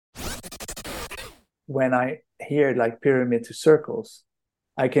when I hear like pyramid to circles,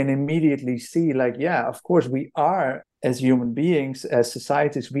 I can immediately see like, yeah, of course we are, as human beings, as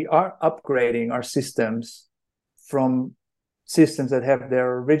societies, we are upgrading our systems from systems that have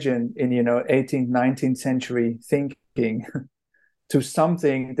their origin in, 18th, 19th century thinking to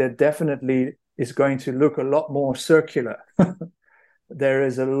something that definitely is going to look a lot more circular. There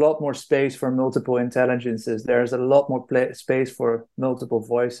is a lot more space for multiple intelligences. There is a lot more space for multiple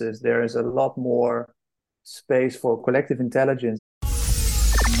voices. There is a lot more space for collective intelligence.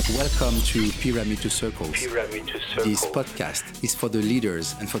 Welcome to Pyramid to Circles. This podcast is for the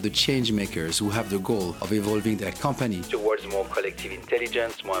leaders and for the change makers who have the goal of evolving their company towards more collective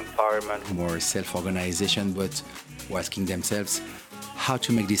intelligence, more empowerment, more self-organization, but who are asking themselves how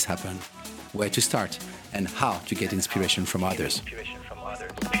to make this happen, where to start, and how to get inspiration from others.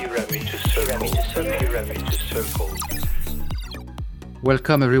 Pyramid to Circles.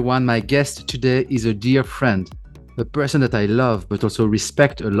 Welcome everyone. My guest today is a dear friend, a person that I love but also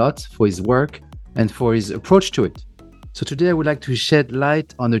respect a lot for his work and for his approach to it. So today I would like to shed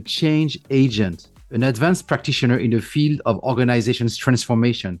light on a change agent, an advanced practitioner in the field of organizations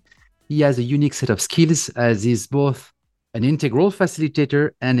transformation. He has a unique set of skills as he's both an integral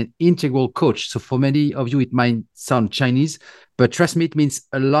facilitator and an integral coach. So for many of you, it might sound Chinese, but trust me, it means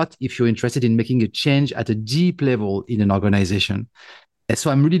a lot if you're interested in making a change at a deep level in an organization. And so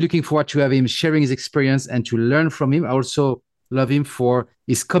I'm really looking forward to have him sharing his experience and to learn from him. I also love him for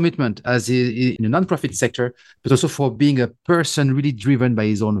his commitment as in the nonprofit sector, but also for being a person really driven by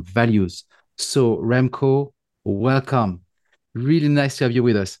his own values. So Remko, welcome. Really nice to have you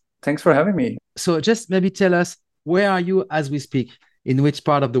with us. Thanks for having me. So just maybe tell us, where are you as we speak? In which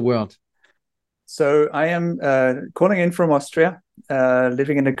part of the world? So I am calling in from Austria,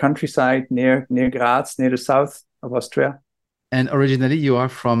 living in the countryside near Graz, near the south of Austria. And originally you are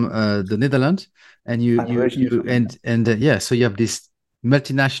from the Netherlands, and so you have this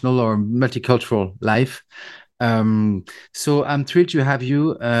multinational or multicultural life. So I'm thrilled to have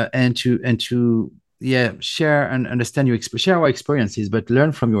you and to share and understand share our experiences, but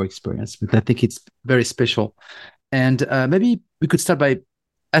learn from your experience. But I think it's very special. And maybe we could start by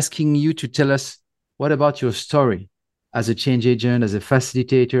asking you to tell us, what about your story as a change agent, as a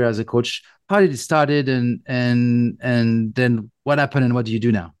facilitator, as a coach? How did it started, and then what happened, and what do you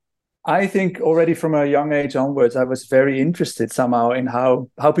do now? I think already from a young age onwards, I was very interested somehow in how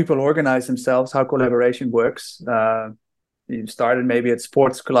people organize themselves, how collaboration works. You started maybe at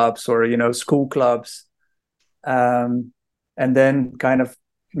sports clubs or school clubs, and then kind of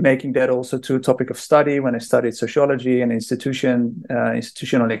making that also to a topic of study when I studied sociology and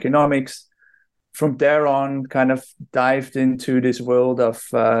institutional economics. From there on, kind of dived into this world of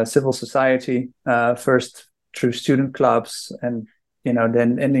civil society, first through student clubs, and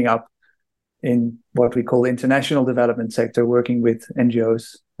then ending up in what we call the international development sector, working with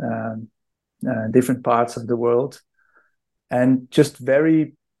NGOs, different parts of the world, and just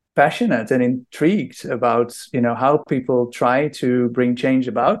very passionate and intrigued about how people try to bring change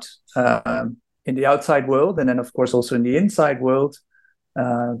about in the outside world, and then of course also in the inside world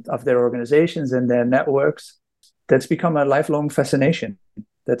of their organizations and their networks. That's become a lifelong fascination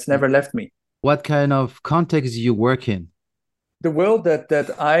that's never left me. What kind of context do you work in? The world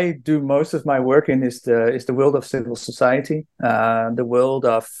that I do most of my work in is the world of civil society, the world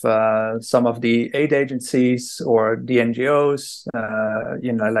of some of the aid agencies or the NGOs,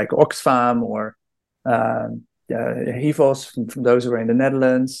 like Oxfam or HIVOS from those who are in the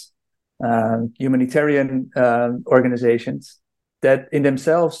Netherlands, humanitarian organizations that in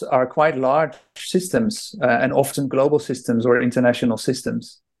themselves are quite large systems and often global systems or international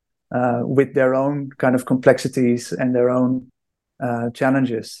systems with their own kind of complexities and their own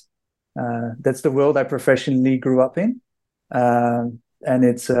challenges. That's the world I professionally grew up in. And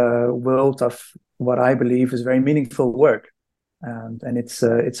it's a world of what I believe is very meaningful work. And it's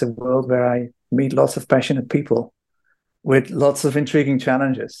a world where I meet lots of passionate people with lots of intriguing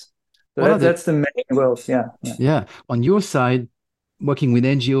challenges. So that's the main world, yeah. Yeah. On your side, working with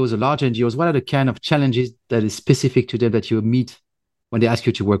NGOs or large NGOs, what are the kind of challenges that is specific to them that you meet when they ask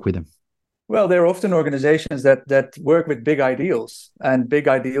you to work with them? Well, they're often organizations that work with big ideals, and big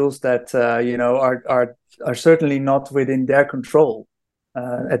ideals that are certainly not within their control.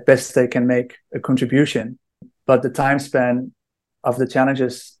 At best, they can make a contribution, but the time span of the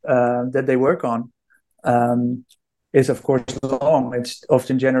challenges that they work on is, of course, long. It's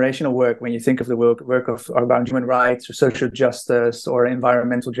often generational work when you think of the work of around human rights or social justice or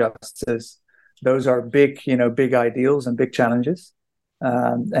environmental justice. Those are big ideals and big challenges.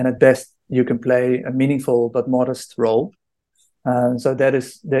 And at best, you can play a meaningful but modest role. So that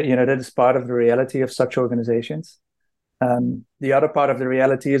is that is part of the reality of such organizations. The other part of the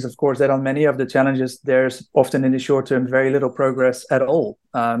reality is, of course, that on many of the challenges, there's often in the short term very little progress at all.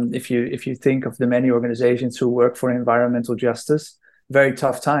 If you think of the many organizations who work for environmental justice, very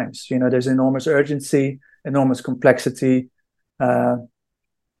tough times. There's enormous urgency, enormous complexity, and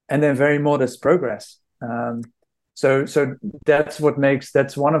then very modest progress. So that's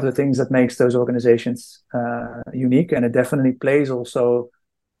one of the things that makes those organizations unique, and it definitely plays also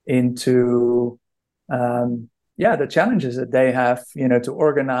into the challenges that they have, to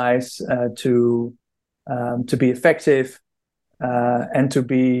organize, to be effective, and to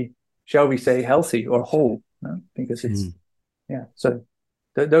be, shall we say, healthy or whole, because it's So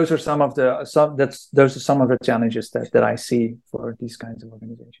those are some of the challenges that I see for these kinds of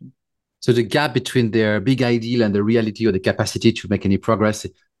organizations. So the gap between their big ideal and the reality or the capacity to make any progress,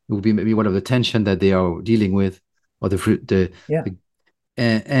 it will be maybe one of the tension that they are dealing with, or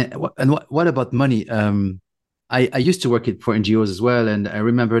and what about money? I used to work for NGOs as well, and I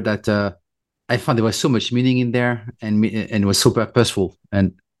remember that I found there was so much meaning in there, and it was so purposeful,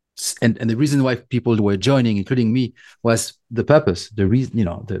 and the reason why people were joining, including me, was the purpose, the reason,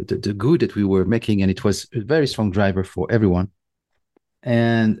 the good that we were making, and it was a very strong driver for everyone.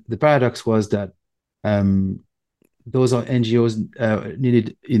 And the paradox was that those NGOs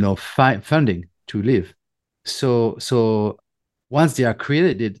needed, funding to live. So once they are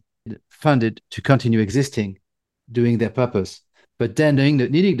created, funded to continue existing, doing their purpose, but then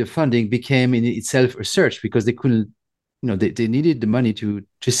needing the funding became in itself a search, because they couldn't, they needed the money to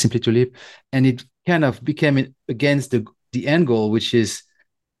just simply to live, and it kind of became against the end goal, which is,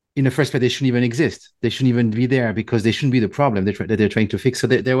 in the first place, they shouldn't even exist. They shouldn't even be there, because they shouldn't be the problem that they're trying to fix. So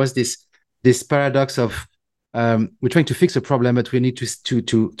there was this paradox of we're trying to fix a problem, but we need to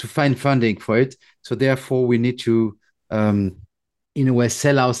find funding for it. So therefore, we need to, in a way,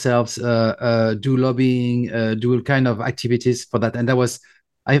 sell ourselves, do lobbying, do all kind of activities for that. And that was,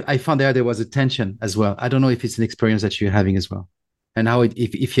 I found there was a tension as well. I don't know if it's an experience that you're having as well, and how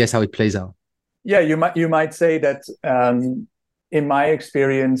if yes, how it plays out. Yeah, you might say that. In my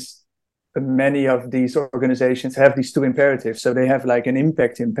experience, many of these organizations have these two imperatives. So they have like an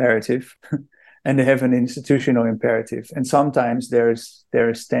impact imperative and they have an institutional imperative. And sometimes there is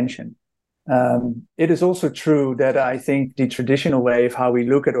tension. It is also true that I think the traditional way of how we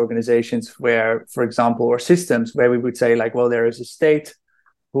look at organizations where, for example, or systems where we would say like, well, there is a state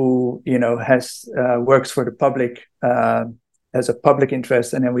who, has works for the public, has a public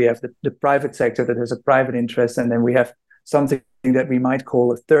interest. And then we have the private sector that has a private interest. And then we have something that we might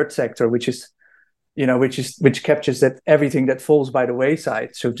call a third sector, which captures that everything that falls by the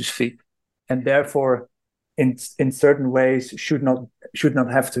wayside, so to speak, and therefore, in certain ways, should not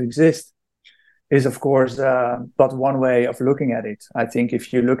have to exist, is of course but one way of looking at it. I think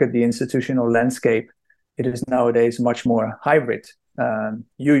if you look at the institutional landscape, it is nowadays much more hybrid.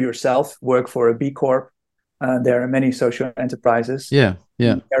 You yourself work for a B Corp. There are many social enterprises. Yeah.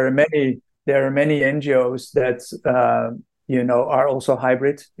 There are many NGOs that are also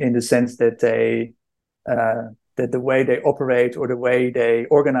hybrid, in the sense that that the way they operate or the way they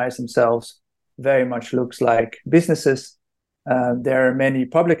organize themselves very much looks like businesses. There are many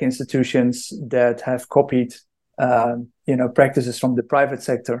public institutions that have copied practices from the private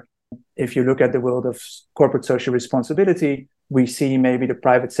sector. If you look at the world of corporate social responsibility, we see maybe the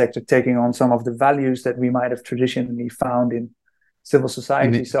private sector taking on some of the values that we might have traditionally found in civil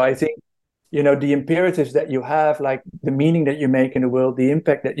society. So I think the imperatives that you have, like the meaning that you make in the world, the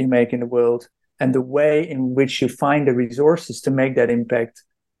impact that you make in the world, and the way in which you find the resources to make that impact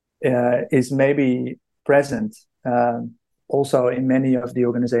is maybe present also in many of the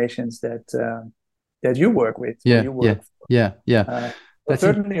organizations that you work with. That's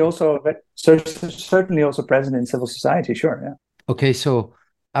certainly also present in civil society. Sure. Yeah. Okay, so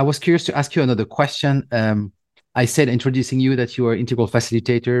I was curious to ask you another question. I said, introducing you, that you are integral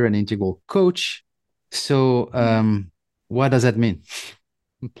facilitator and integral coach. So what does that mean?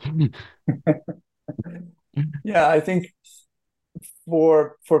 Yeah, I think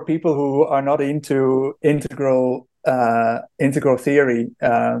for people who are not into integral theory,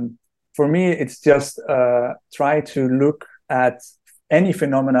 for me, it's just try to look at any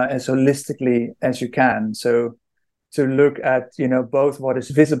phenomena as holistically as you can. So to look at, both what is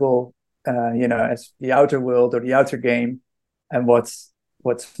visible, as the outer world or the outer game, and what's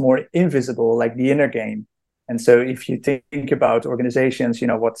more invisible, like the inner game. And so if you think about organizations,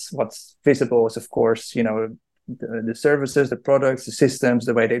 what's visible is, of course, the services, the products, the systems,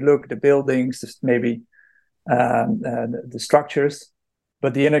 the way they look, the buildings, maybe the structures.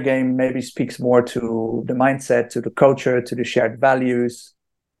 but the inner game maybe speaks more to the mindset, to the culture, to the shared values.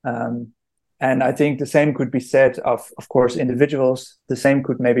 And I think the same could be said of course, individuals. The same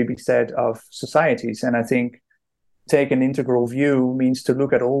could maybe be said of societies. And I think take an integral view means to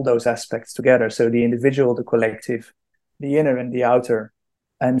look at all those aspects together. So the individual, the collective, the inner and the outer.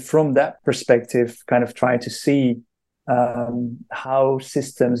 And from that perspective, kind of try to see how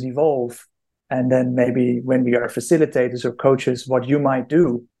systems evolve. And then maybe when we are facilitators or coaches, what you might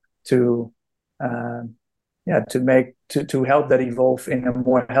do to to help that evolve in a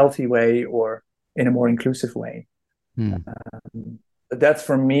more healthy way or in a more inclusive way. But that's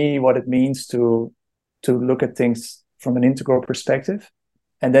for me what it means to look at things from an integral perspective.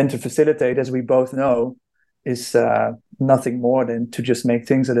 And then to facilitate, as we both know, is nothing more than to just make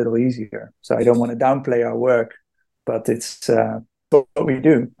things a little easier. So I don't want to downplay our work, but it's what we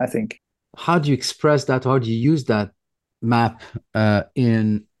do, I think. How do you express that? How do you use that map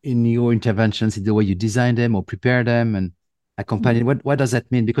in your interventions, in the way you design them or prepare them and accompany? What does that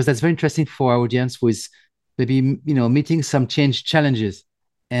mean? Because that's very interesting for our audience who is maybe meeting some change challenges,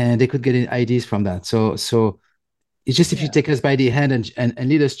 and they could get ideas from that. So it's just if you take us by the hand and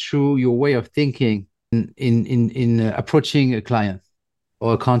lead us through your way of thinking in approaching a client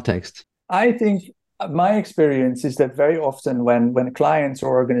or a context. I think my experience is that very often when clients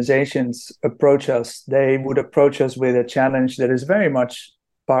or organizations approach us, they would approach us with a challenge that is very much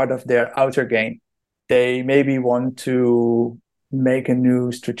part of their outer game. They maybe want to make a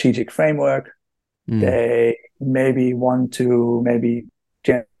new strategic framework. They maybe want to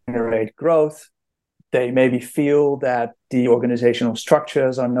generate growth. They maybe feel that the organizational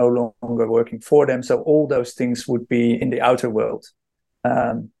structures are no longer working for them. So all those things would be in the outer world.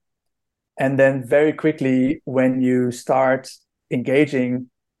 And then very quickly, when you start engaging,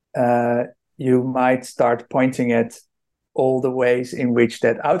 you might start pointing at all the ways in which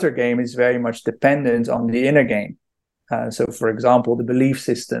that outer game is very much dependent on the inner game. So, for example, the belief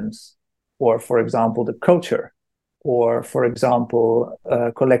systems, or, for example, the culture, or, for example,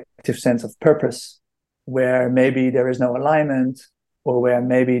 a collective sense of purpose, where maybe there is no alignment, or where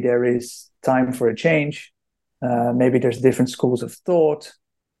maybe there is time for a change. Maybe there's different schools of thought.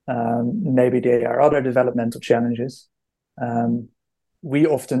 Maybe there are other developmental challenges. We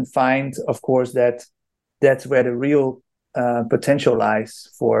often find, of course, that that's where the real potential lies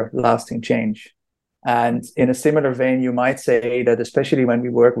for lasting change. And in a similar vein, you might say that especially when we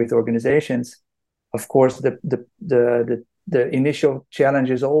work with organizations, of course, the initial challenge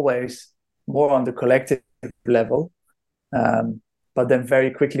is always more on the collective level. But then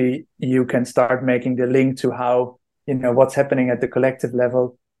very quickly, you can start making the link to how, what's happening at the collective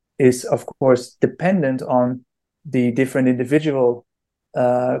level is, of course, dependent on the different individual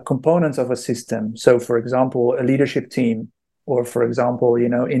components of a system. So, for example, a leadership team, or, for example,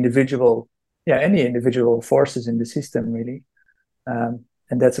 any individual forces in the system, really. And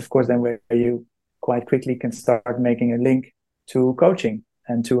that's, of course, then where you quite quickly can start making a link to coaching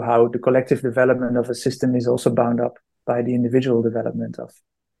and to how the collective development of a system is also bound up by the individual development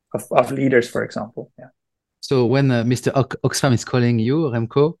of leaders, for example. Yeah. So when Mr. Oxfam is calling you,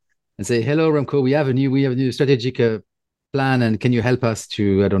 Remko, and say, "Hello, Remko, we have a new strategic plan, and can you help us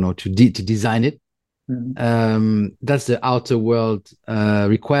to design it?" That's the outer world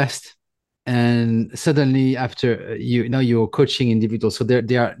request. And suddenly, after you're coaching individuals, so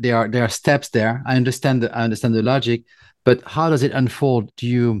there are steps there. I understand the logic, but how does it unfold? Do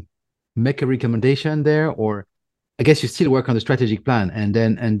you make a recommendation there, or I guess you still work on the strategic plan, and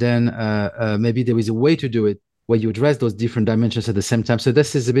then maybe there is a way to do it where you address those different dimensions at the same time. So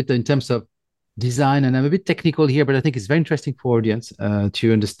this is a bit in terms of design, and I'm a bit technical here, but I think it's very interesting for audience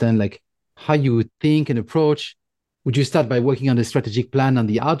to understand like how you would think and approach. Would you start by working on the strategic plan on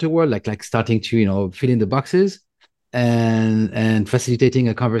the outer world, like starting to fill in the boxes and facilitating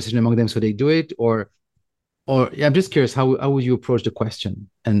a conversation among them so they do it, or I'm just curious, how would you approach the question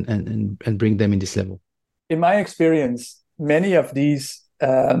and bring them in this level? In my experience, many of these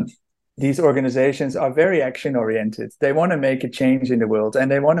organizations are very action oriented. They want to make a change in the world,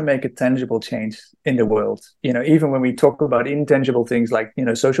 and they want to make a tangible change in the world. Even when we talk about intangible things like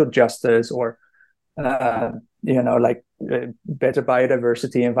social justice or better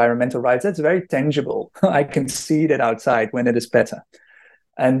biodiversity, environmental rights, that's very tangible. I can see that outside when it is better.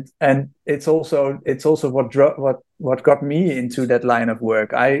 And it's also what got me into that line of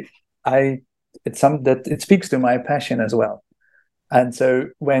work. It's something that it speaks to my passion as well. And so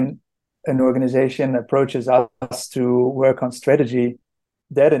when an organization approaches us to work on strategy,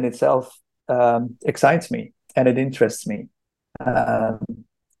 that in itself excites me and it interests me.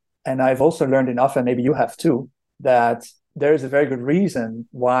 And I've also learned enough, and maybe you have too, that there is a very good reason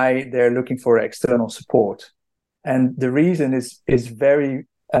why they're looking for external support. And the reason is very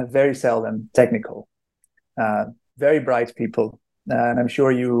seldom technical. Very bright people. And I'm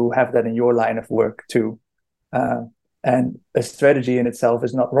sure you have that in your line of work too. And a strategy in itself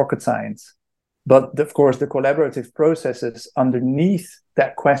is not rocket science. But of course, the collaborative processes underneath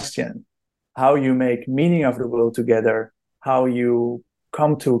that question, how you make meaning of the world together, how you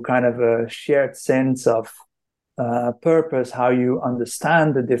come to kind of a shared sense of purpose, how you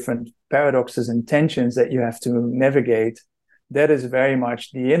understand the different paradoxes and tensions that you have to navigate, that is very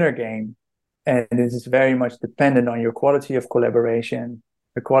much the inner game. And it is very much dependent on your quality of collaboration,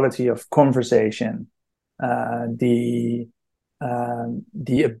 the quality of conversation, the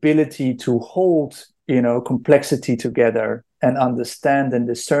ability to hold, complexity together and understand and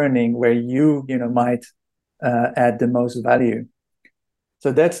discerning where you might add the most value.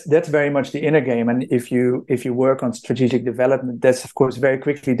 So that's very much the inner game. And if you work on strategic development, that's of course very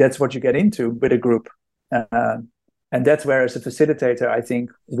quickly that's what you get into with a group. And that's where, as a facilitator, I think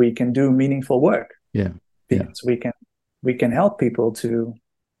we can do meaningful work. Yeah. Because we can help people to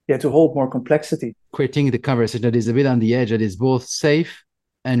hold more complexity. Creating the conversation that is a bit on the edge, that is both safe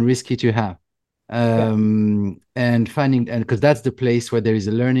and risky to have. And finding, and because that's the place where there is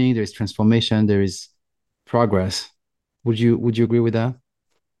a learning, there is transformation, there is progress. Would you agree with that?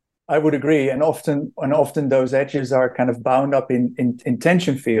 I would agree. And often those edges are kind of bound up in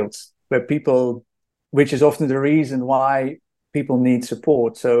tension fields where people, which is often the reason why people need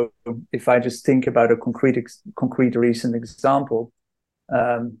support. So if I just think about a concrete recent example,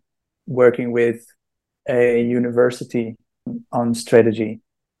 working with a university on strategy,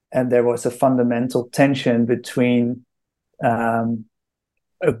 and there was a fundamental tension between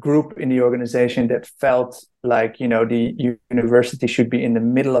a group in the organization that felt like, the university should be in the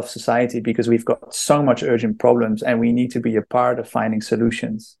middle of society because we've got so much urgent problems and we need to be a part of finding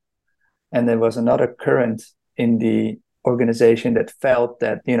solutions. And there was another current in the organization that felt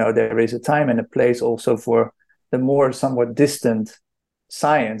that, there is a time and a place also for the more somewhat distant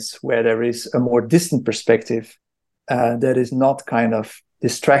science, where there is a more distant perspective that is not kind of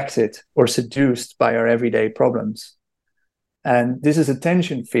distracted or seduced by our everyday problems. And this is a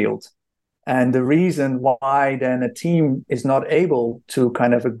tension field. And the reason why then a team is not able to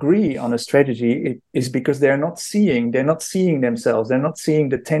kind of agree on a strategy is because they're not seeing themselves. They're not seeing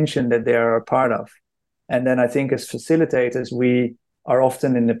the tension that they are a part of. And then I think as facilitators, we are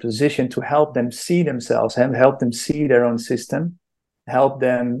often in a position to help them see themselves and help them see their own system, help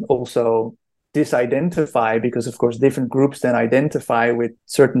them also disidentify, because of course different groups then identify with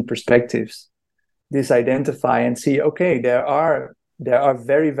certain perspectives, disidentify and see, okay, there are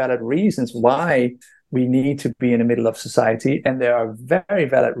very valid reasons why we need to be in the middle of society, and there are very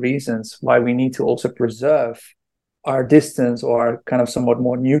valid reasons why we need to also preserve our distance or kind of somewhat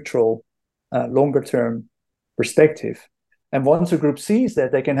more neutral longer term perspective. And once a group sees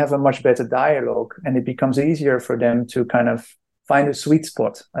that, they can have a much better dialogue, and it becomes easier for them to kind of find a sweet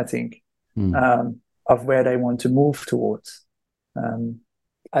spot, I think, of where they want to move towards.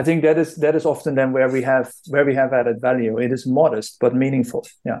 I think that is often then where we have added value. It is modest but meaningful.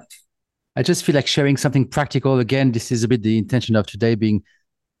 Yeah. I just feel like sharing something practical. Again, this is a bit the intention of today, being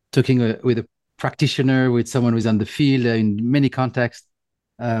talking with a practitioner, with someone who's on the field in many contexts.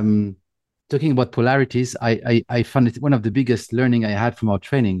 Talking about polarities, I found it one of the biggest learning I had from our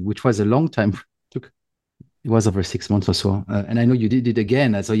training, which was a long time. It was over 6 months or so. And I know you did it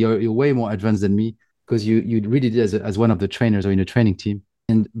again. So you're way more advanced than me, because you really did as one of the trainers or in a training team.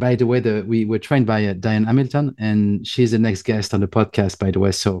 And by the way, we were trained by Diane Hamilton, and she's the next guest on the podcast, by the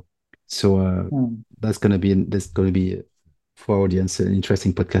way. So that's going to be for our audience an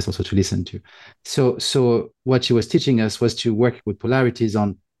interesting podcast also to listen to. So what she was teaching us was to work with polarities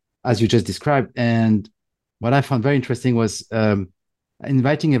on, as you just described. And what I found very interesting was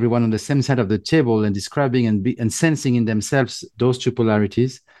inviting everyone on the same side of the table and describing and sensing in themselves those two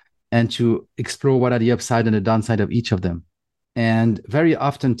polarities, and to explore what are the upside and the downside of each of them. And very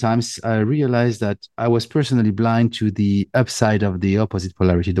oftentimes I realized that I was personally blind to the upside of the opposite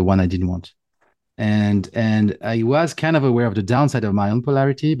polarity, the one I didn't want. And I was kind of aware of the downside of my own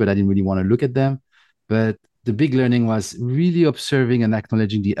polarity, but I didn't really want to look at them. But the big learning was really observing and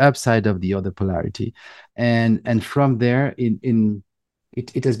acknowledging the upside of the other polarity. And from there,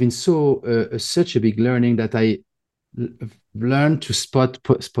 it has been such a big learning that I learned to spot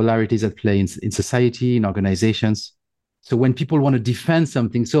polarities at play in society, in organizations. So when people want to defend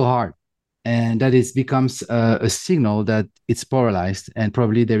something so hard, and that becomes a signal that it's polarized, and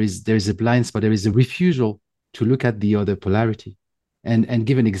probably there is a blind spot, there is a refusal to look at the other polarity. and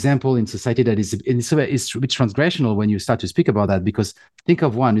give an example in society that is it's a bit transgressional when you start to speak about that, because you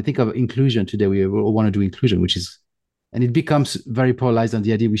think of inclusion today. We all want to do inclusion, which is, and it becomes very polarized on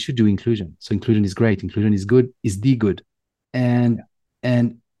the idea we should do inclusion. So inclusion is great, inclusion is good, is the good. And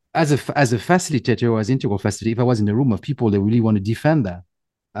and as a facilitator or as integral facilitator, if I was in a room of people that really want to defend that,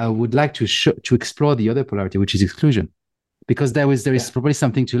 I would like to explore the other polarity, which is exclusion, because there is probably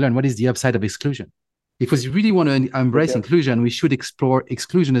something to learn. What is the upside of exclusion? If we really want to embrace inclusion, we should explore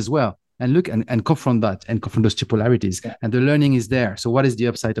exclusion as well, and look and confront that, and confront those two polarities. Yeah. And the learning is there. So what is the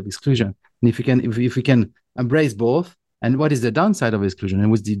upside of exclusion? And if we can embrace both, and what is the downside of exclusion,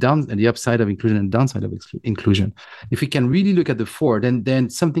 and what's the upside of inclusion and downside of inclusion? If we can really look at the four, then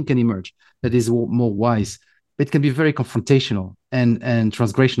something can emerge that is more wise. But it can be very confrontational and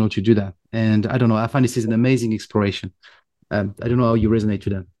transgressional to do that. And I don't know. I find this is an amazing exploration. I don't know how you resonate to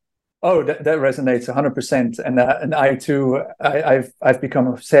that. Oh, that resonates 100%, and I too, I've become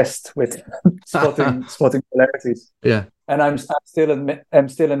obsessed with spotting polarities. Yeah, and I'm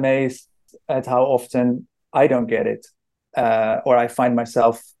still amazed at how often I don't get it, or I find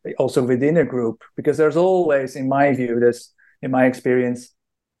myself also within a group, because there's always, in my view, in my experience,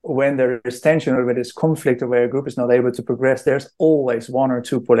 when there is tension or when there's conflict or where a group is not able to progress, there's always one or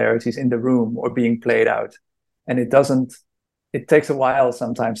two polarities in the room or being played out, and it takes a while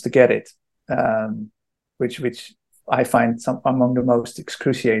sometimes to get it, which I find among the most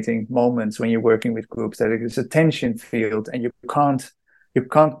excruciating moments when you're working with groups, that it's a tension field and you can't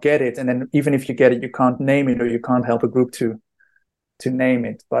get it. And then even if you get it, you can't name it, or you can't help a group to name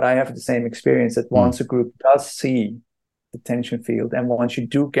it. But I have the same experience that once a group does see the tension field, and once you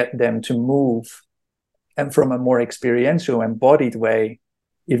do get them to move, and from a more experiential, embodied way,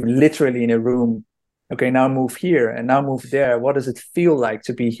 even literally in a room, okay, now move here and now move there. What does it feel like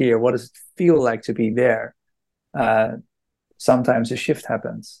to be here? What does it feel like to be there? Sometimes a shift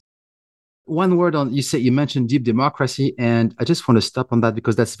happens. One word on, you mentioned deep democracy, and I just want to stop on that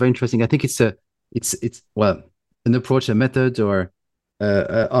because that's very interesting. I think it's an approach, a method, or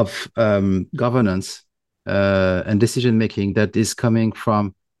of governance and decision making that is coming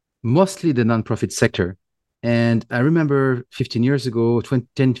from mostly the nonprofit sector. And I remember 15 years ago,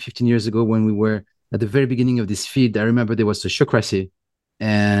 10, 15 years ago, when we were at the very beginning of this feed, I remember there was sociocracy,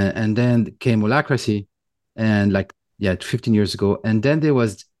 and then came holacracy, and 15 years ago, and then there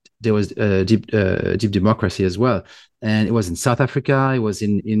was deep democracy as well, and it was in South Africa, it was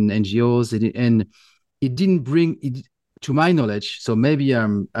in NGOs, and it didn't bring it to my knowledge. So maybe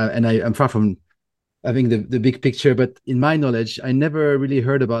I'm far from having the big picture, but in my knowledge, I never really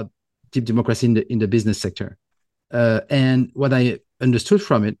heard about deep democracy in the business sector, and what I understood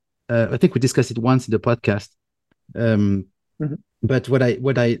from it. I think we discussed it once in the podcast. But what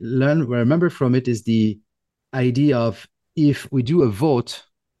I remember from it is the idea of, if we do a vote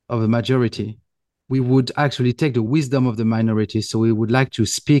of a majority, we would actually take the wisdom of the minority. So we would like to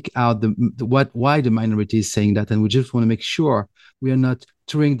speak out why the minority is saying that, and we just want to make sure we are not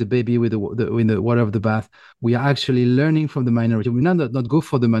throwing the baby with in the water of the bath. We are actually learning from the minority. We not go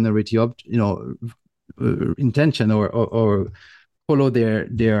for the minority of intention or follow their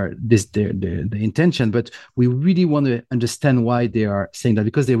intention, but we really want to understand why they are saying that,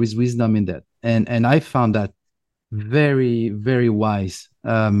 because there is wisdom in that, and I found that very, very wise.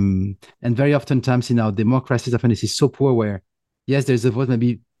 And very oftentimes in our democracies, I find this is so poor, where yes, there's a vote,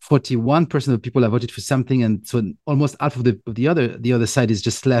 maybe 41% of people have voted for something, and so almost half of the other side is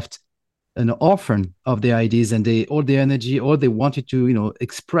just left an orphan of their ideas, and all their energy, all they wanted to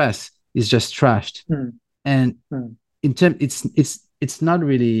express is just trashed. In terms, it's not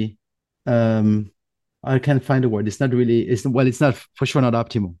really. I can't find a word. It's not really. It's not for sure not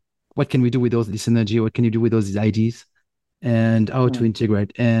optimal. What can we do with this energy? What can you do with those ideas? And how to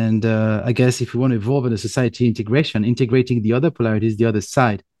integrate? And I guess if we want to evolve in a society, integrating the other polarities, the other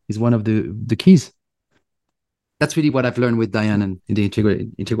side, is one of the keys. That's really what I've learned with Diane and in the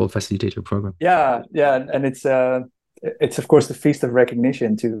integral facilitator program. Yeah, and it's of course the feast of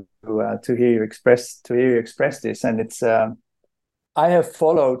recognition to hear you express this, and it's I have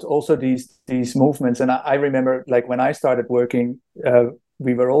followed also these movements, and I remember, like, when I started working,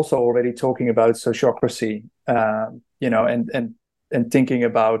 we were also already talking about sociocracy, and thinking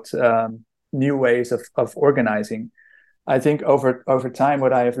about new ways of organizing. I think over time,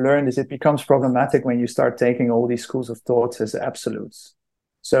 what I have learned is it becomes problematic when you start taking all these schools of thoughts as absolutes.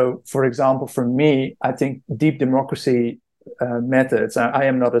 So, for example, for me, I think deep democracy methods. I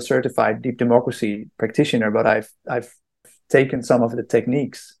am not a certified deep democracy practitioner, but I've taken some of the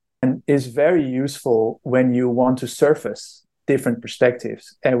techniques, and is very useful when you want to surface different perspectives,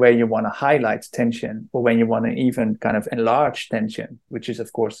 and where you want to highlight tension, or when you want to even kind of enlarge tension, which is, of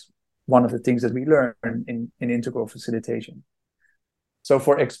course, one of the things that we learn in integral facilitation. So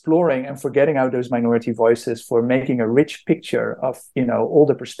for exploring and for getting out those minority voices, for making a rich picture of, all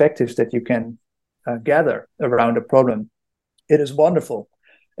the perspectives that you can gather around a problem, it is wonderful.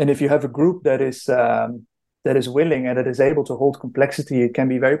 And if you have a group that is willing and that is able to hold complexity, it can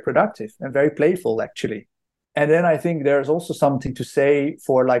be very productive and very playful, actually. And then I think there's also something to say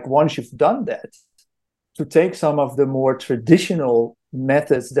for, like, once you've done that, to take some of the more traditional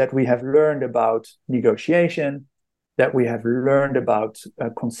methods that we have learned about negotiation, that we have learned about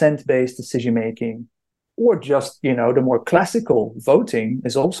consent-based decision-making, or just, the more classical voting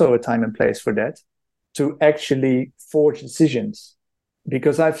is also a time and place for that, to actually forge decisions.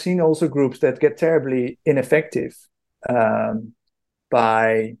 Because I've seen also groups that get terribly ineffective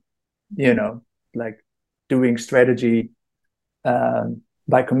by, like doing strategy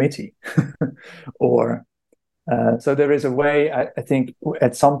by committee. Or so there is a way, I think,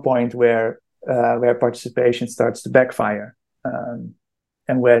 at some point where participation starts to backfire, and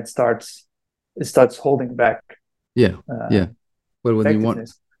where it starts holding back. Yeah. Well, when you want,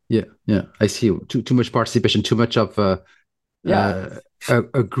 I see too much participation, too much of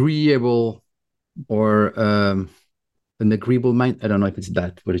agreeable or an agreeable mind. I don't know if it's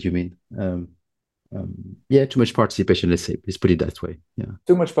that. What do you mean? Too much participation. Let's put it that way. Yeah,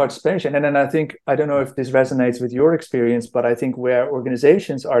 too much participation, and then I don't know if this resonates with your experience, but I think where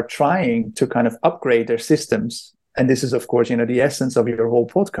organizations are trying to kind of upgrade their systems, and this is, of course, the essence of your whole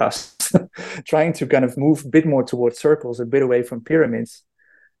podcast, trying to kind of move a bit more towards circles, a bit away from pyramids,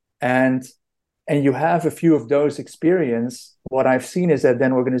 and you have a few of those experience. What I've seen is that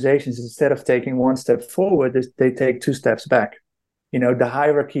then organizations, instead of taking one step forward, they take two steps back. The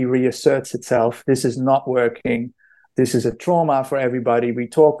hierarchy reasserts itself. This is not working. This is a trauma for everybody. We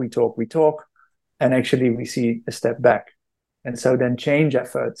talk. And actually we see a step back. And so then change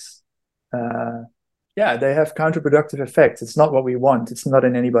efforts, they have counterproductive effects. It's not what we want. It's not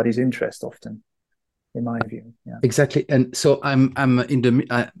in anybody's interest often, in my view. Yeah. Exactly. And so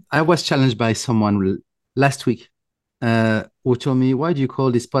I was challenged by someone last week who told me, why do you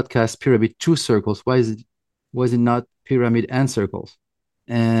call this podcast Pyramid 2 Circles? Was it not pyramid and circles?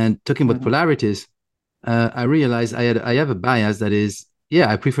 And talking about polarities, I realized I have a bias that is,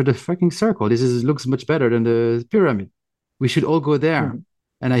 I prefer the fucking circle. Looks much better than the pyramid. We should all go there.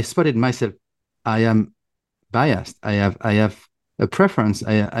 And I spotted myself. I am biased. I have a preference.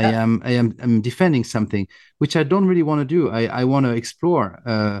 I'm defending something which I don't really want to do. I want to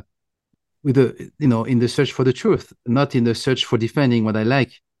explore with in the search for the truth, not in the search for defending what I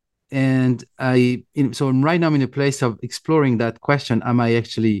like. And so right now I'm in a place of exploring that question. Am I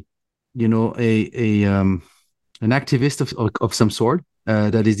actually, an activist of some sort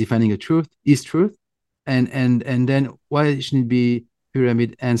that is defending a truth, and then why shouldn't it be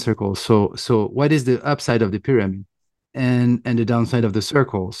pyramid and circle? So what is the upside of the pyramid and the downside of the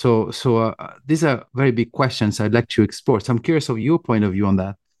circle? So these are very big questions I'd like to explore. So I'm curious of your point of view on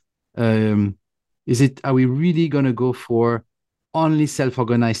that. Are we really going to go for only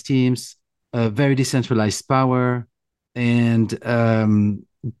self-organized teams, very decentralized power, and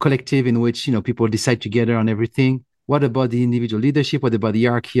collective in which people decide together on everything? What about the individual leadership? What about the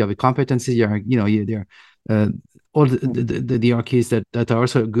hierarchy of the competencies? There are all the hierarchies that are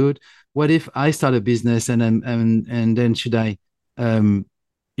also good. What if I start a business and then should I?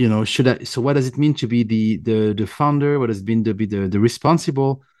 So what does it mean to be the founder? What does it mean to be the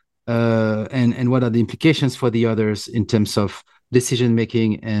responsible? And what are the implications for the others in terms of decision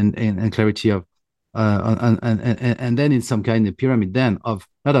making and clarity of and then in some kind of pyramid then of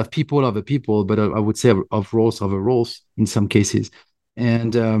not of people of a people, but I would say of roles over roles in some cases.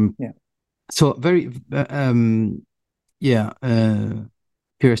 And so very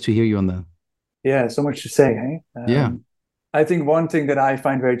curious to hear you on that. Yeah, so much to say, hey? I think one thing that I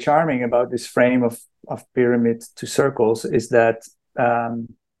find very charming about this frame of pyramid to circles is that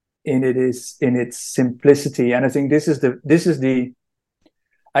in its simplicity, and I think this is the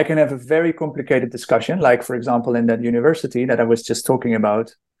I can have a very complicated discussion, like, for example, in that university that I was just talking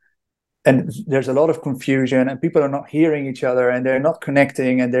about, and there's a lot of confusion and people are not hearing each other and they're not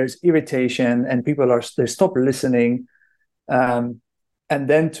connecting and there's irritation and they stop listening, and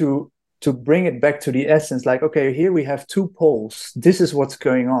then to bring it back to the essence, like, okay, here we have two poles, this is what's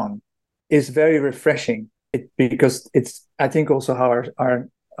going on, is very refreshing. Because it's, I think, also how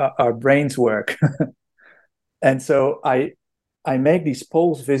our brains work. And so I make these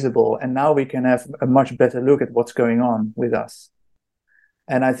poles visible, and now we can have a much better look at what's going on with us.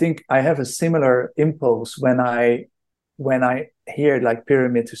 And I think I have a similar impulse when when I hear like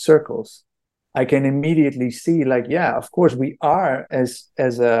pyramid to circles, I can immediately see like, yeah, of course we are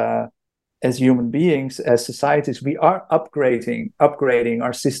as human beings, as societies, we are upgrading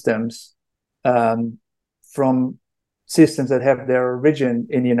our systems, from systems that have their origin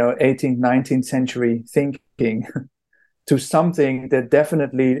in 18th, 19th century thinking to something that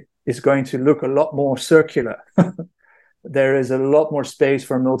definitely is going to look a lot more circular. There is a lot more space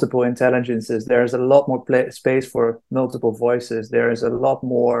for multiple intelligences. There is a lot more space for multiple voices. There is a lot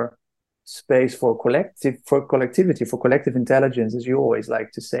more space for collectivity, for collective intelligence, as you always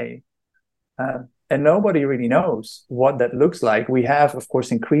like to say. And nobody really knows what that looks like. We have, of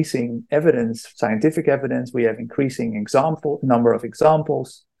course, increasing evidence, scientific evidence. We have increasing number of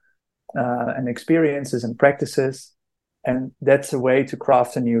examples and experiences and practices. And that's a way to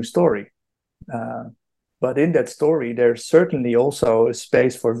craft a new story. But in that story, there's certainly also a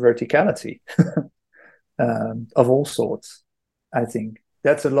space for verticality of all sorts. I think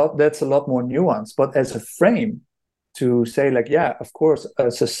that's a lot more nuanced. But as a frame to say, like, yeah, of course, a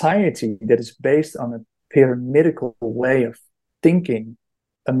society that is based on a pyramidical way of thinking,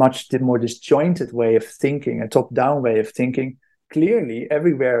 a much more disjointed way of thinking, a top-down way of thinking, clearly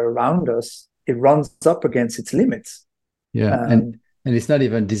everywhere around us, it runs up against its limits. Yeah, and it's not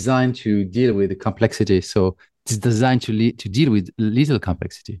even designed to deal with the complexity. So it's designed to deal with little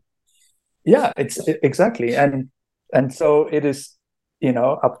complexity. Yeah, it's exactly, and so it is,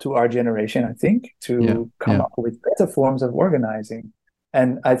 up to our generation, I think, to come up with better forms of organizing.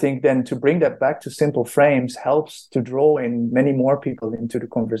 And I think then to bring that back to simple frames helps to draw in many more people into the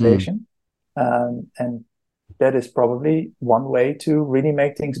conversation, and that is probably one way to really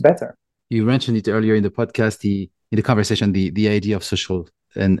make things better. You mentioned it earlier in the podcast, in the conversation, the idea of social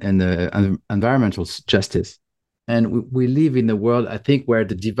and environmental justice. And we live in a world, I think, where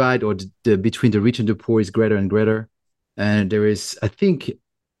the divide or the between the rich and the poor is greater and greater. And there is, I think,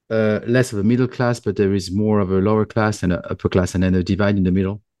 less of a middle class, but there is more of a lower class and an upper class, and then a divide in the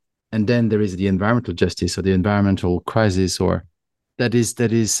middle. And then there is the environmental justice or the environmental crisis, or that is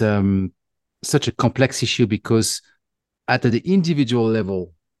such a complex issue, because at the individual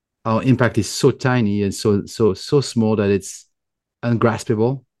level, our impact is so tiny and so small that it's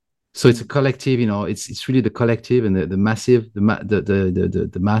ungraspable. So it's a collective, it's really the collective and the massive,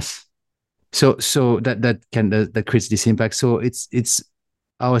 the mass. So that creates this impact. So it's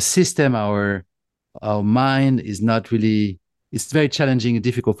our system, our mind is not really. It's very challenging and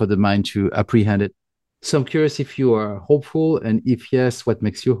difficult for the mind to apprehend it. So I'm curious if you are hopeful, and if yes, what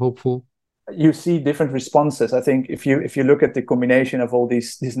makes you hopeful? You see different responses. I think if you look at the combination of all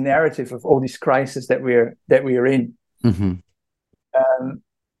this narrative of all these crises that we're in,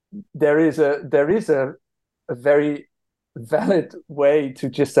 there is a very valid way to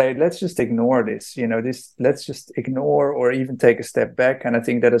just say, let's just ignore this. Let's just ignore or even take a step back. And I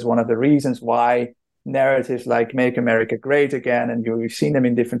think that is one of the reasons why narratives like "Make America Great Again" and you've seen them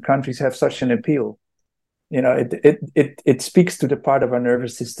in different countries have such an appeal. It speaks to the part of our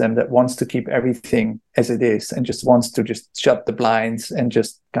nervous system that wants to keep everything as it is and just wants to just shut the blinds and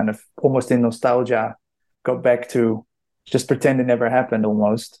just kind of almost in nostalgia go back to just pretend it never happened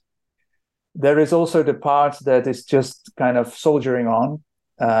almost. There is also the part that is just kind of soldiering on,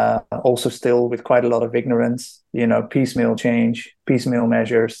 also still with quite a lot of ignorance, piecemeal change, piecemeal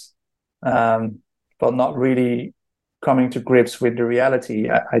measures, but not really coming to grips with the reality.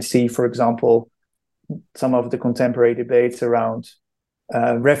 I see, for example, some of the contemporary debates around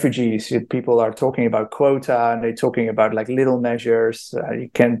refugees. People are talking about quota, and they're talking about like little measures.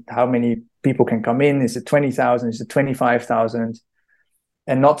 How many people can come in? Is it 20,000? Is it 25,000?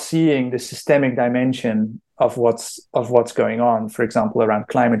 And not seeing the systemic dimension of what's going on, for example, around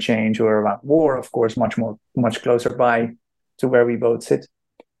climate change or around war, of course, much closer by to where we both sit.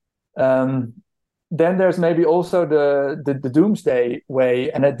 Then there's maybe also the doomsday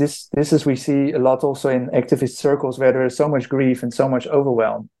way, and this is we see a lot also in activist circles where there is so much grief and so much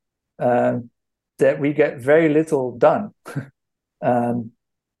overwhelm that we get very little done. And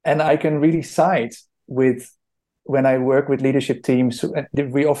I can really side with, when I work with leadership teams,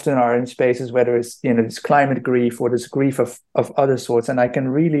 we often are in spaces where there is this climate grief or this grief of other sorts, and I can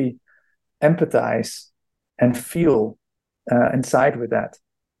really empathize and feel and side with that.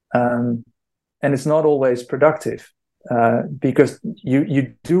 And it's not always productive because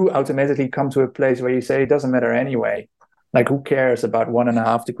you do automatically come to a place where you say it doesn't matter anyway. Like, who cares about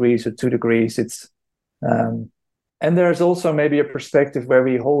 1.5 degrees or 2 degrees? And there's also maybe a perspective where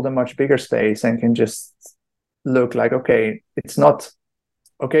we hold a much bigger space and can just look like, it's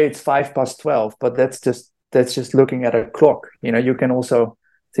 5 past 12, but that's just looking at a clock. You can also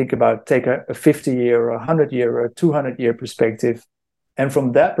take a 50-year or 100-year or a 200-year perspective. And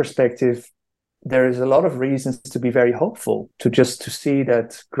from that perspective, there is a lot of reasons to be very hopeful, to see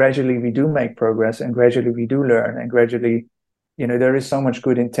that gradually we do make progress, and gradually we do learn, and gradually, there is so much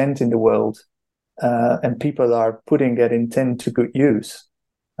good intent in the world, and people are putting that intent to good use.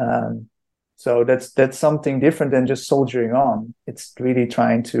 So that's something different than just soldiering on. It's really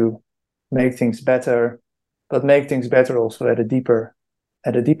trying to make things better, but make things better also at a deeper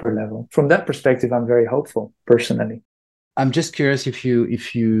level. From that perspective, I'm very hopeful personally. I'm just curious if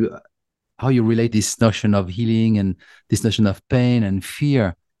you how you relate this notion of healing and this notion of pain and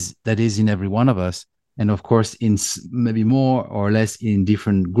fear that is in every one of us, and of course in maybe more or less in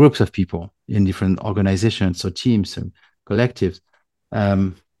different groups of people, in different organizations or teams and collectives.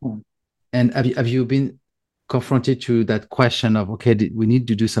 And have you been confronted to that question of, okay, we need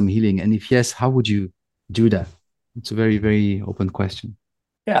to do some healing? And if yes, how would you do that? It's a very, very open question.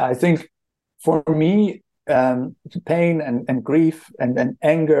 Yeah, I think for me, pain and grief and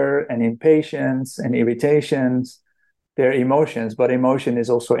anger and impatience and irritations, they're emotions, but emotion is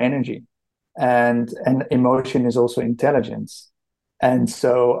also energy, and emotion is also intelligence. And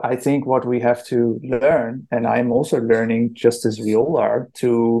so I think what we have to learn, and I'm also learning just as we all are,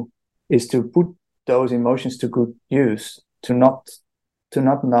 is to put those emotions to good use, to not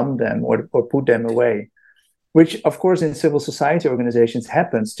numb them or put them away, which of course in civil society organizations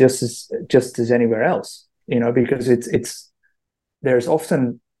happens just as anywhere else, because there's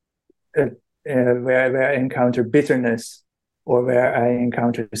often where I encounter bitterness, or where I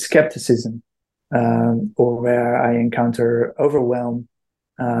encounter skepticism, or where I encounter overwhelm.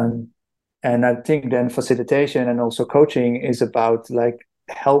 And I think then facilitation and also coaching is about like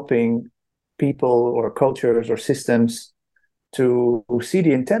helping people or cultures or systems to see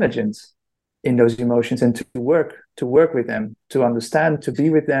the intelligence in those emotions, and to work with them, to understand, to be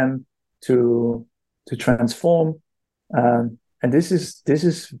with them, to transform. And this is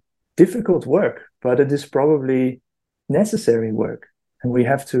difficult work, but it is probably necessary work, and we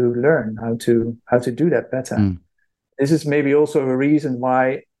have to learn how to do that better. This is maybe also a reason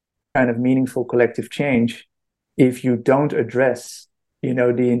why kind of meaningful collective change, if you don't address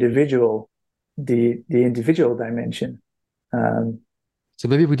the individual dimension. So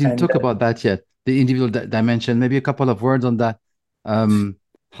maybe we didn't talk about that yet, the individual dimension. Maybe a couple of words on that.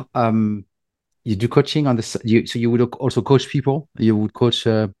 You do coaching on this, so you would also coach people. You would coach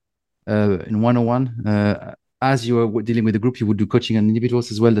in one-on-one. As you are dealing with the group, you would do coaching on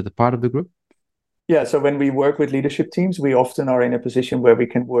individuals as well that are part of the group? Yeah, so when we work with leadership teams, we often are in a position where we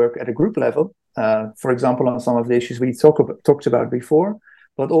can work at a group level, for example, on some of the issues we talked about before,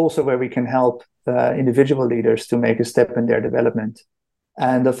 but also where we can help individual leaders to make a step in their development.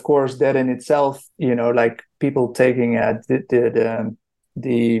 And of course, that in itself, like people taking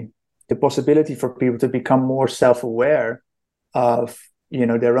the possibility for people to become more self-aware of,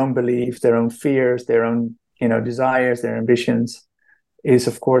 their own beliefs, their own fears, their own, desires, their ambitions, is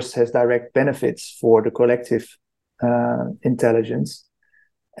of course has direct benefits for the collective intelligence.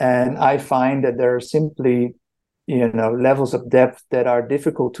 And I find that there are simply, levels of depth that are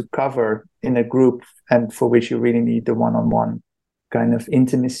difficult to cover in a group, and for which you really need the one-on-one kind of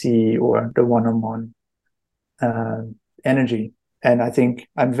intimacy or the one-on-one energy. And I think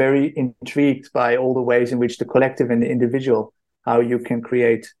I'm very intrigued by all the ways in which the collective and the individual, how you can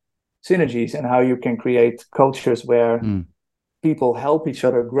create synergies and how you can create cultures where people help each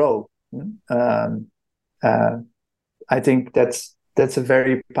other grow. I think that's a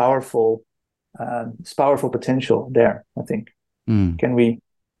very powerful potential there. I think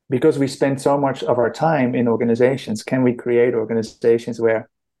because we spend so much of our time in organizations, can we create organizations where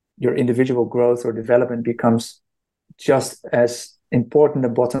your individual growth or development becomes just as important a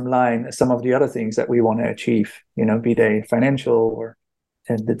bottom line as some of the other things that we want to achieve, be they financial or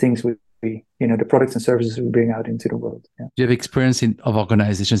the things we the products and services we bring out into the world. Yeah. Do you have experience of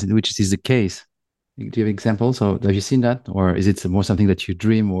organizations in which this is the case? Do you have examples, or have you seen that, or is it more something that you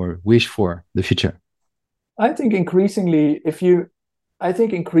dream or wish for the future? I think increasingly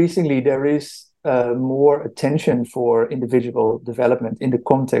there is more attention for individual development in the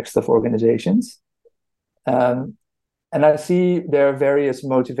context of organizations. And I see there are various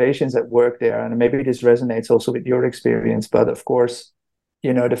motivations at work there, and maybe this resonates also with your experience, but of course,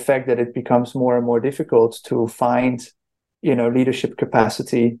 the fact that it becomes more and more difficult to find, leadership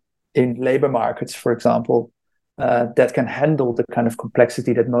capacity in labor markets, for example, that can handle the kind of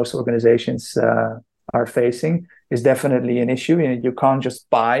complexity that most organizations are facing, is definitely an issue. You can't just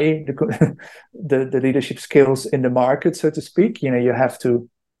buy the leadership skills in the market, so to speak. You have to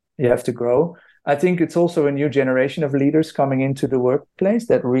grow. I think it's also a new generation of leaders coming into the workplace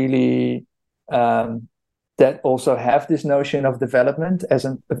that really that also have this notion of development as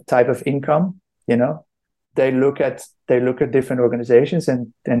a type of income. You know, they look at different organizations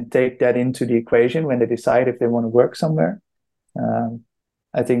and take that into the equation when they decide if they want to work somewhere.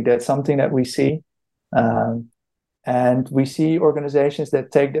 I think that's something that we see. And we see organizations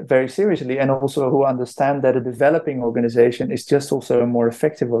that take that very seriously, and also who understand that a developing organization is just also a more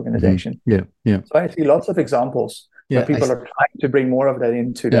effective organization. Yeah, yeah. So I see lots of examples where people are trying to bring more of that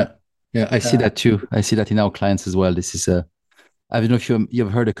into that. Yeah, I see that too. I see that in our clients as well. This is I don't know if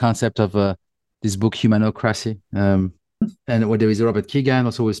you've heard the concept of this book Humanocracy, and where there is Robert Keegan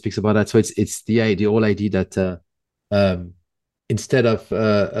also who speaks about that. So it's the whole idea that instead of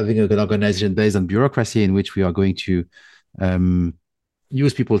having an organization based on bureaucracy in which we are going to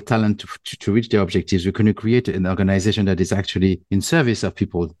use people's talent to reach their objectives, we're going to create an organization that is actually in service of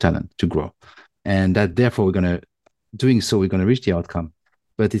people's talent to grow, and that therefore we're going to reach the outcome.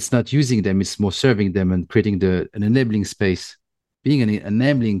 But it's not using them; it's more serving them and creating an enabling space, being an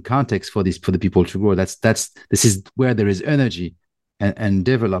enabling context for the people to grow. This is where there is energy and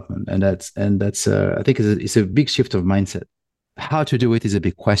development, and that's I think it's a big shift of mindset. How to do it is a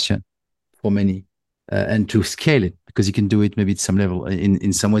big question for many, and to scale it, because you can do it maybe at some level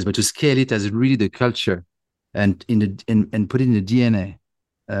in some ways, but to scale it as really the culture and and put it in the DNA.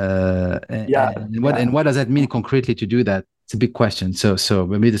 And what does that mean concretely to do that? It's a big question. So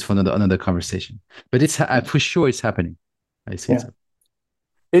maybe this for another conversation. But it's for sure it's happening. I see. Yeah.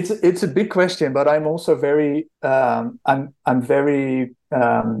 It's a big question, but I'm also very I'm very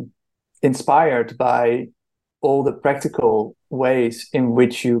inspired by all the practical ways in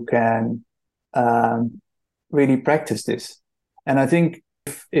which you can really practice this. And I think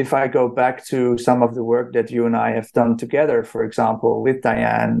if I go back to some of the work that you and I have done together, for example, with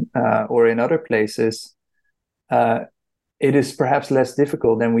Diane or in other places, it is perhaps less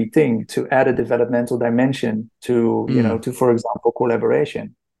difficult than we think to add a developmental dimension to, to, for example,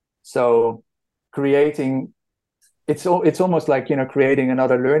 collaboration. So creating, it's almost like, creating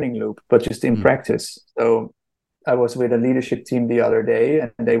another learning loop, but just in practice. So I was with a leadership team the other day,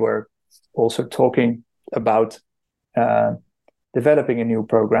 and they were also talking about developing a new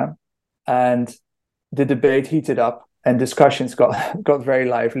program, and the debate heated up and discussions got very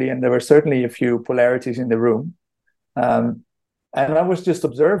lively, and there were certainly a few polarities in the room. And I was just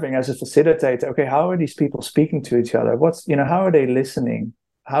observing as a facilitator, okay, how are these people speaking to each other? How are they listening?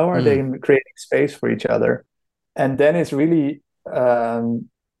 How are they creating space for each other? And then it's really a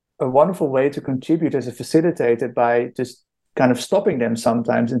wonderful way to contribute as a facilitator by just kind of stopping them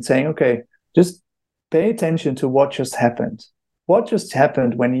sometimes and saying, okay, just pay attention to what just happened. What just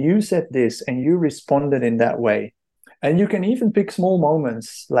happened when you said this and you responded in that way? And you can even pick small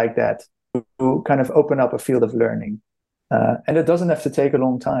moments like that to kind of open up a field of learning. And it doesn't have to take a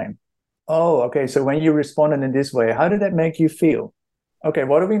long time. Oh, okay, so when you responded in this way, how did that make you feel? Okay,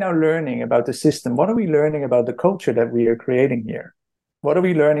 what are we now learning about the system? What are we learning about the culture that we are creating here? What are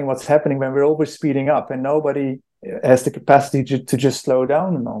we learning what's happening when we're always speeding up and nobody has the capacity to just slow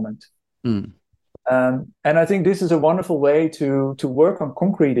down a moment? And I think this is a wonderful way to work on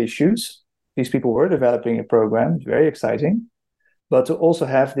concrete issues. These people were developing a program, very exciting, but to also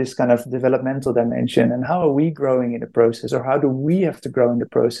have this kind of developmental dimension, and how are we growing in the process, or how do we have to grow in the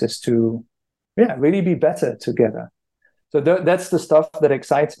process to really be better together? So that's the stuff that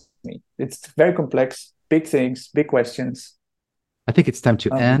excites me. It's very complex, big things, big questions. I think it's time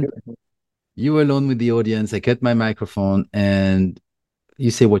to end. You alone with the audience. I get my microphone and you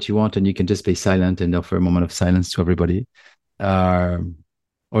say what you want, and you can just be silent and offer a moment of silence to everybody.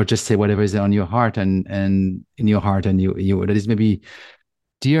 Or just say whatever is on your heart and in your heart, and you that is maybe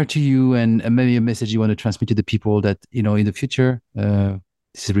dear to you, and maybe a message you want to transmit to the people that, in the future.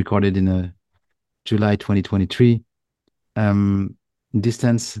 This is recorded in July 2023.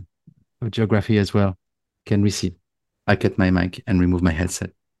 Distance of geography as well can recede. I cut my mic and remove my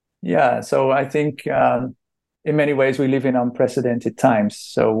headset. Yeah, so I think in many ways we live in unprecedented times.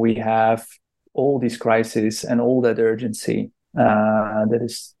 So we have all these crises and all that urgency that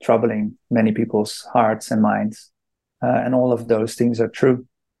is troubling many people's hearts and minds. And all of those things are true.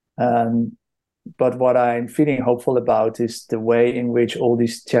 But what I'm feeling hopeful about is the way in which all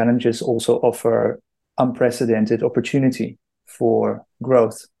these challenges also offer unprecedented opportunity for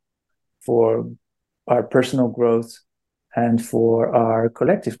growth, for our personal growth, and for our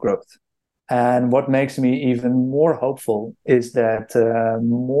collective growth. And what makes me even more hopeful is that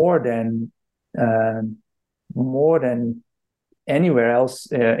more than anywhere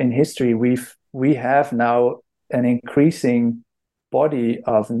else in history, we have now an increasing body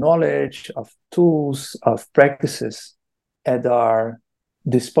of knowledge, of tools, of practices at our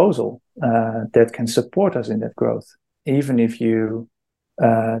disposal that can support us in that growth. Even if you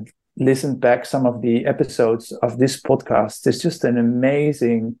listen back some of the episodes of this podcast, there's just an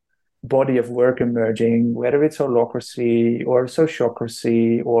amazing body of work emerging, whether it's holacracy or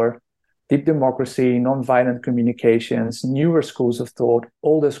sociocracy or deep democracy, nonviolent communications, newer schools of thought,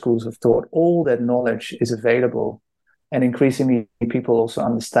 older schools of thought. All that knowledge is available. And increasingly, people also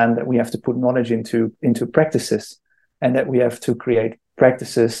understand that we have to put knowledge into practices, and that we have to create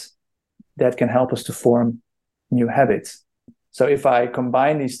practices that can help us to form new habits. So if I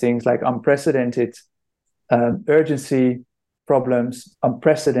combine these things like unprecedented urgency, problems,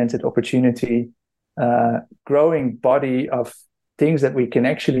 unprecedented opportunity, growing body of things that we can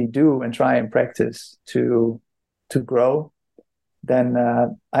actually do and try and practice to grow, then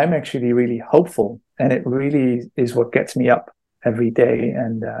I'm actually really hopeful. And it really is what gets me up every day,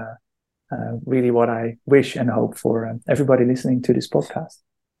 and really what I wish and hope for everybody listening to this podcast.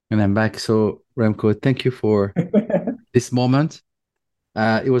 And I'm back. So, Remko, thank you for this moment.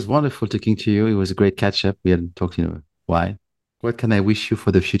 It was wonderful talking to you. It was a great catch up. We hadn't talked in a while. What can I wish you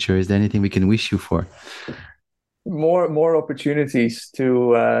for the future? Is there anything we can wish you for? More opportunities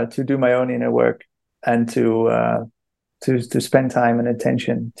to do my own inner work, and to spend time and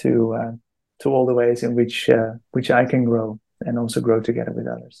attention to all the ways in which I can grow, and also grow together with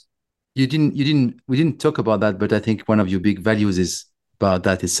others. We didn't talk about that, but I think one of your big values is about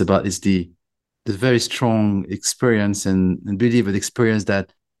that. It's the very strong experience and belief and experience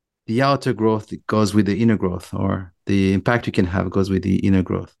that the outer growth goes with the inner growth, or the impact you can have goes with the inner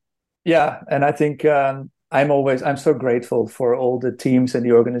growth. Yeah, and I think I'm so grateful for all the teams and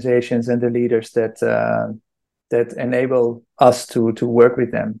the organizations and the leaders that enable us to work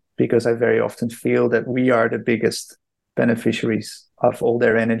with them, because I very often feel that we are the biggest beneficiaries of all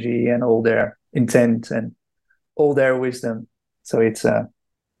their energy and all their intent and all their wisdom. So it's a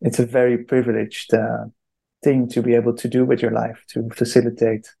very privileged thing to be able to do with your life, to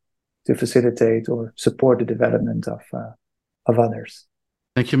facilitate or support the development of others.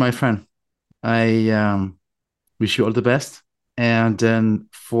 Thank you, my friend. I wish you all the best. And then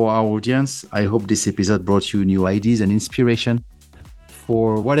for our audience, I hope this episode brought you new ideas and inspiration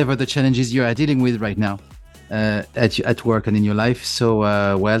for whatever the challenges you are dealing with right now at work and in your life. So,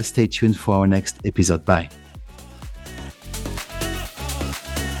 stay tuned for our next episode. Bye.